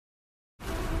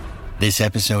This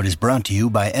episode is brought to you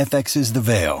by FX's The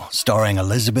Veil, starring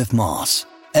Elizabeth Moss.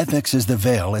 FX's The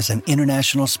Veil is an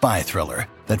international spy thriller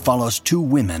that follows two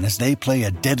women as they play a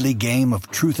deadly game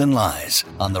of truth and lies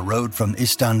on the road from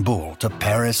Istanbul to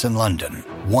Paris and London.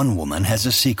 One woman has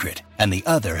a secret, and the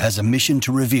other has a mission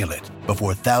to reveal it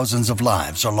before thousands of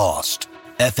lives are lost.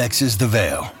 FX's The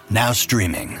Veil, now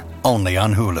streaming, only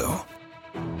on Hulu.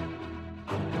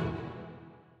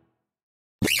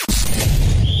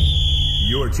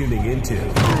 You're tuning into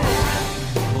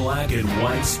Black and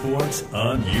White Sports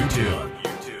on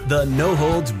YouTube. The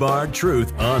no-holds-barred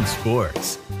truth on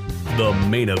sports. The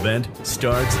main event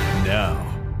starts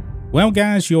now. Well,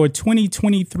 guys, your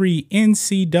 2023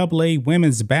 NCAA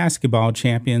women's basketball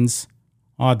champions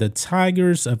are the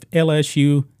Tigers of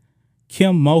LSU.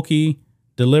 Kim Mulkey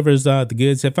delivers the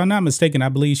goods. If I'm not mistaken, I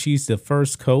believe she's the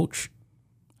first coach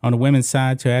on the women's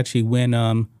side to actually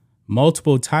win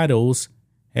multiple titles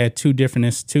at two different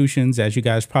institutions. As you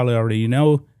guys probably already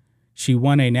know, she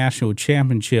won a national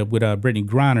championship with Brittany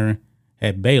Griner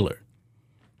at Baylor.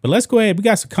 But let's go ahead. We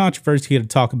got some controversy here to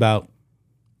talk about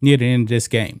near the end of this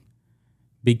game,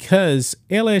 because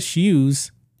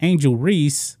LSU's Angel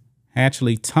Reese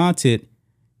actually taunted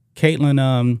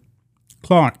Caitlin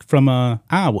Clark from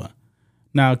Iowa.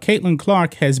 Now, Caitlin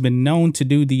Clark has been known to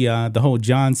do the whole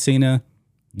John Cena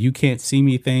 "you can't see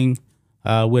me" thing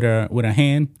with her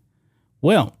hand.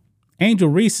 Well, Angel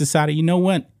Reese decided, you know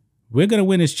what? We're going to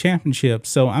win this championship,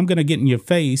 so I'm going to get in your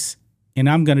face, and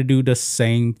I'm going to do the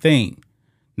same thing.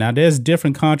 Now, there's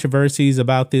different controversies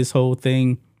about this whole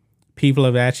thing. People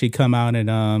have actually come out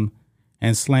and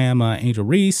slam Angel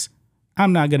Reese.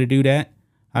 I'm not going to do that.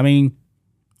 I mean,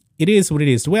 it is what it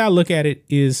is. The way I look at it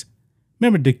is,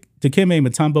 remember Dikembe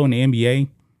Mutombo in the NBA?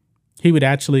 He would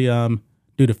actually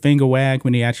do the finger wag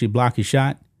when he actually blocked his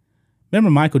shot. Remember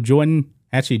Michael Jordan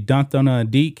actually dunked on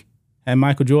Deke, and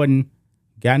Michael Jordan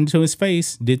got into his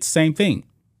face, did the same thing.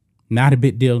 Not a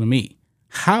big deal to me.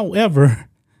 However,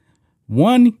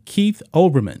 one Keith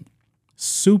Olbermann,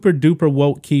 super duper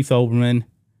woke Keith Olbermann,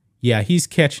 yeah, he's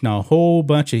catching a whole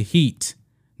bunch of heat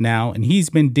now, and he's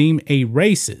been deemed a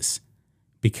racist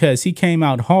because he came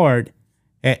out hard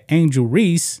at Angel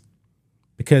Reese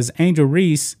because Angel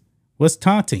Reese was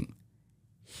taunting.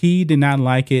 He did not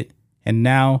like it, and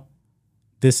now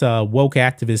this woke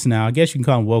activist, now I guess you can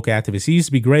call him woke activist. He used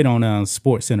to be great on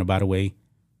Sports Center, by the way,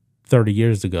 30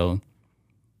 years ago.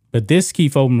 But this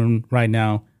Keith Olbermann right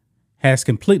now has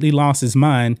completely lost his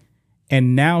mind,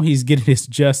 and now he's getting his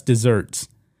just desserts.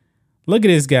 Look at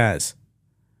this, guys.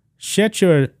 Shut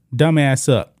your dumb ass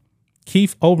up.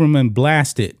 Keith Olbermann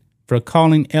blasted for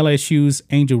calling LSU's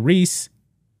Angel Reese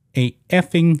a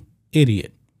effing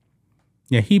idiot.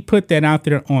 Yeah, he put that out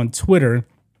there on Twitter,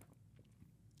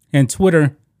 and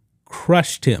Twitter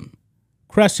crushed him.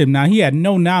 Now, he had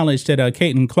no knowledge that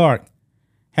Caitlin Clark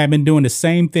had been doing the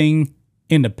same thing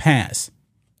in the past,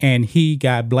 and he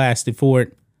got blasted for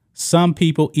it. Some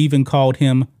people even called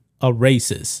him a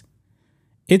racist.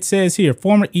 It says here,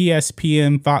 former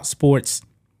ESPN, Fox Sports,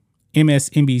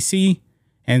 MSNBC,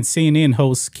 and CNN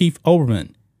host Keith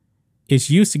Olbermann is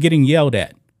used to getting yelled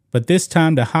at, but this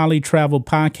time the highly traveled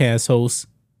podcast host,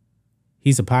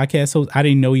 he's a podcast host? I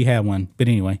didn't know he had one, but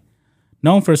anyway,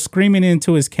 known for screaming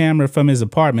into his camera from his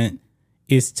apartment,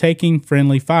 is taking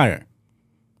friendly fire.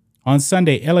 On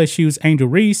Sunday, LSU's Angel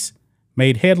Reese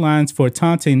made headlines for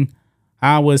taunting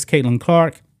Iowa's Caitlin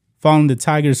Clark following the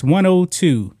Tigers'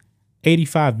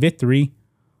 102-85 victory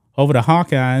over the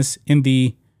Hawkeyes in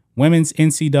the Women's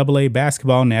NCAA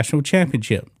Basketball National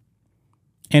Championship.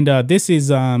 And this is,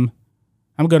 I'm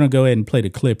going to go ahead and play the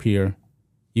clip here.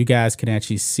 You guys can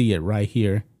actually see it right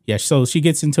here. Yeah, so she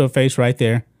gets into her face right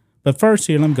there. But first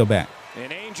here, let me go back.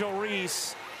 And Angel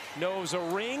Reese knows a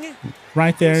ring.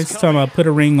 Right there, it's talking about put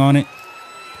a ring on it.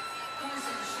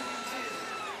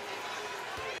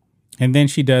 And then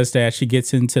she does that. She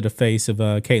gets into the face of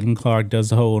Caitlin Clark,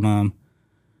 does the whole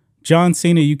John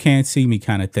Cena, you can't see me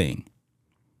kind of thing.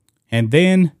 And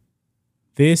then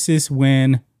this is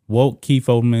when woke Keith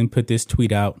Olbermann put this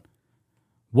tweet out.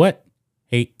 What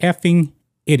a effing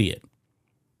idiot.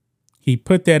 He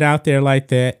put that out there like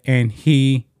that, and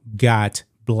he got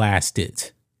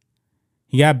blasted.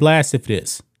 He got blasted for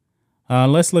this.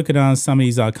 Let's look at some of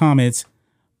these comments.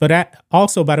 But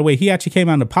also, by the way, he actually came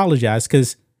out and apologized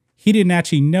because he didn't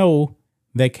actually know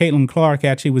that Caitlin Clark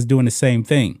actually was doing the same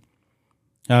thing.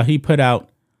 He put out,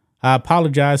 I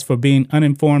apologize for being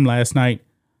uninformed last night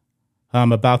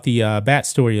about the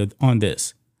backstory on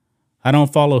this. I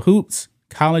don't follow hoops,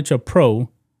 college or pro,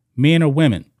 men or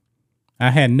women.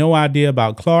 I had no idea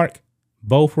about Clark.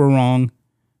 Both were wrong.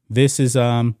 This is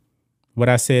what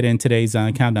I said in today's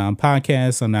Countdown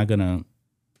podcast. I'm not going to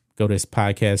go to this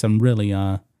podcast. I'm really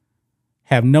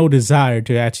have no desire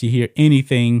to actually hear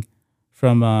anything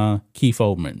from Keith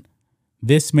Olbermann.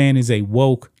 This man is a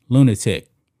woke lunatic.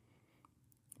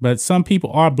 But some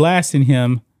people are blasting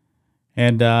him.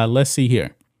 And let's see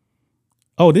here.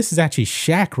 Oh, this is actually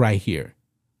Shaq right here.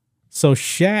 So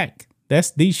Shaq,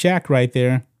 that's the Shaq right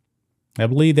there. I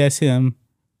believe that's him.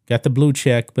 Got the blue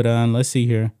check, but let's see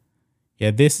here.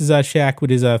 Yeah, this is Shaq with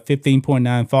his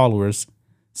 15.9 followers.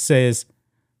 Says,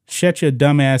 shut your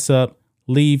dumb ass up.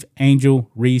 Leave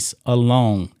Angel Reese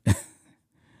alone.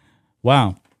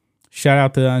 Wow. Shout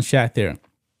out to Shaq there.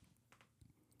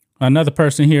 Another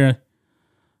person here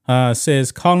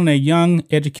says, calling a young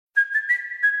educated.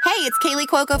 Hey, it's Kaylee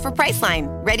Cuoco for Priceline.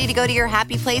 Ready to go to your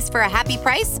happy place for a happy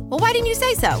price? Well, why didn't you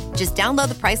say so? Just download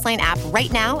the Priceline app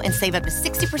right now and save up to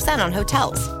 60% on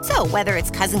hotels. So whether it's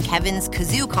Cousin Kevin's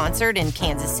Kazoo Concert in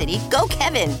Kansas City, go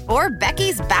Kevin, or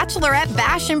Becky's Bachelorette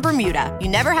Bash in Bermuda, you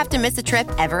never have to miss a trip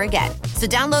ever again. So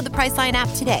download the Priceline app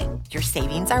today. Your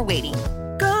savings are waiting.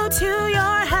 Go to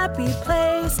your happy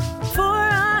place for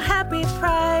a happy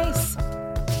price.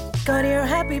 Go to your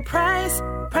happy price,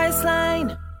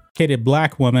 Priceline.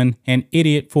 Black woman, an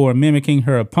idiot for mimicking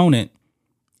her opponent,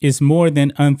 is more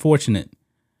than unfortunate.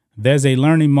 There's a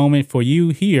learning moment for you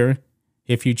here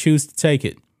if you choose to take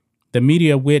it. The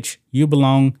media which you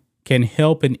belong can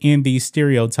help and end these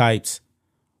stereotypes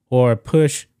or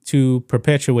push to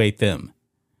perpetuate them.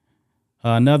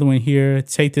 Another one here,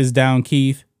 take this down,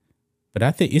 Keith. But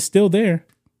I think it's still there.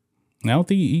 I don't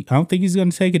think he's going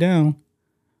to take it down.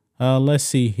 Let's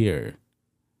see here.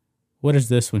 What does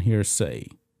this one here say?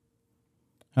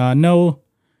 No,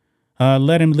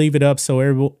 let him leave it up so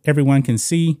everyone can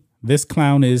see. This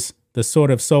clown is the sort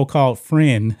of so-called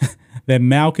friend that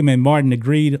Malcolm and Martin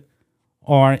agreed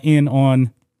are in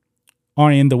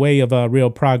the way of real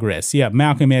progress. Yeah,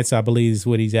 Malcolm X, I believe, is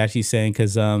what he's actually saying,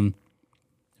 because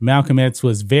Malcolm X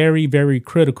was very, very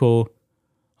critical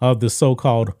of the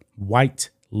so-called white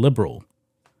liberal,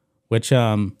 which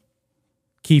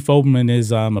Keith Olbermann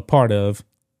is a part of.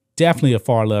 Definitely a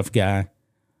far left guy.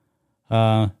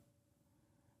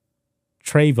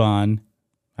 Trayvon,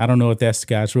 I don't know if that's the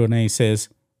guy's real name, says,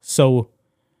 so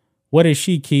what is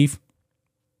she, Keith?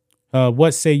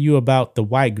 What say you about the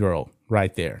white girl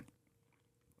right there?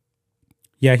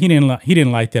 Yeah, he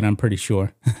didn't like that, I'm pretty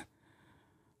sure.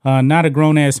 Not a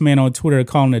grown-ass man on Twitter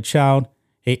calling a child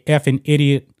a effing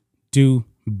idiot. Do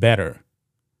better.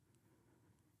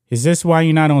 Is this why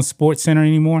you're not on SportsCenter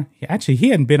anymore? Actually, he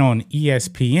hadn't been on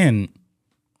ESPN.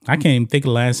 I can't even think of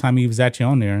the last time he was actually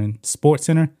on there. And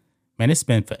SportsCenter, man, it's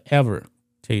been forever, to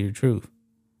tell you the truth.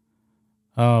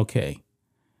 Okay.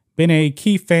 Been a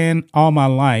Keith fan all my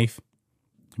life,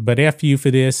 but F you for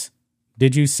this.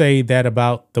 Did you say that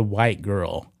about the white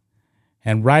girl?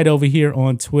 And right over here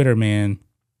on Twitter, man,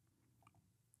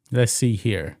 let's see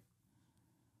here.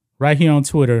 Right here on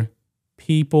Twitter,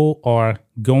 people are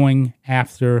going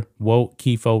after woke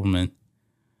Keith Olbermann.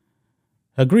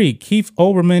 Agreed, Keith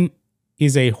Olbermann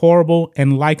is a horrible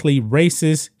and likely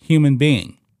racist human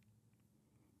being.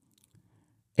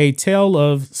 A tale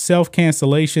of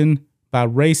self-cancellation by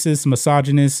racist,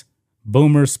 misogynist,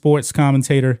 boomer sports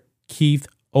commentator Keith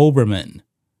Olbermann.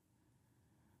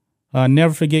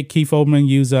 Never forget Keith Olbermann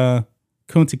used Kunta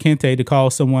Kinte to call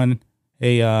someone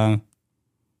a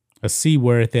C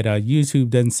word that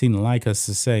YouTube doesn't seem to like us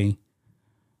to say.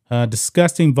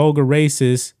 Disgusting, vulgar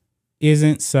racist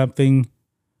isn't something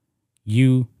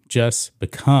you just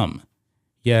become.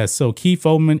 Yeah, so Keith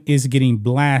Olbermann is getting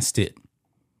blasted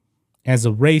as a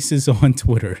racist on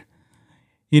Twitter.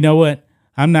 You know what?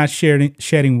 I'm not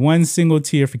shedding one single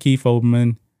tear for Keith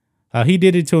Olbermann. He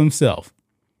did it to himself.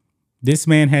 This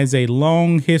man has a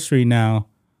long history now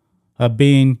of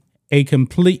being a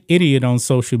complete idiot on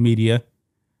social media.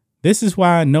 This is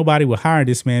why nobody will hire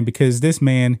this man, because this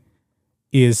man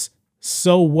is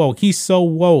so woke. He's so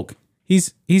woke. He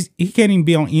can't even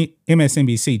be on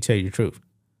MSNBC, to tell you the truth.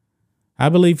 I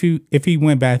believe if he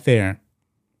went back there,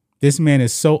 this man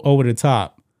is so over the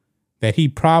top that he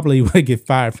probably would get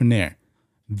fired from there.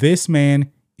 This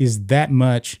man is that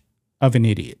much of an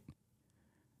idiot.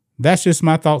 That's just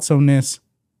my thoughts on this.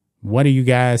 What do you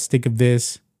guys think of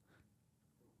this?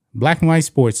 Black and white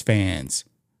sports fans,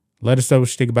 let us know what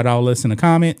you think about all this in the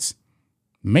comments.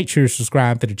 Make sure you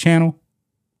subscribe to the channel,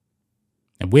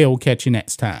 and we'll catch you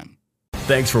next time.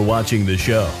 Thanks for watching the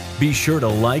show. Be sure to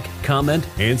like, comment,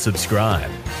 and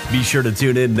subscribe. Be sure to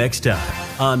tune in next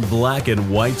time on Black and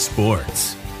White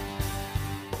Sports.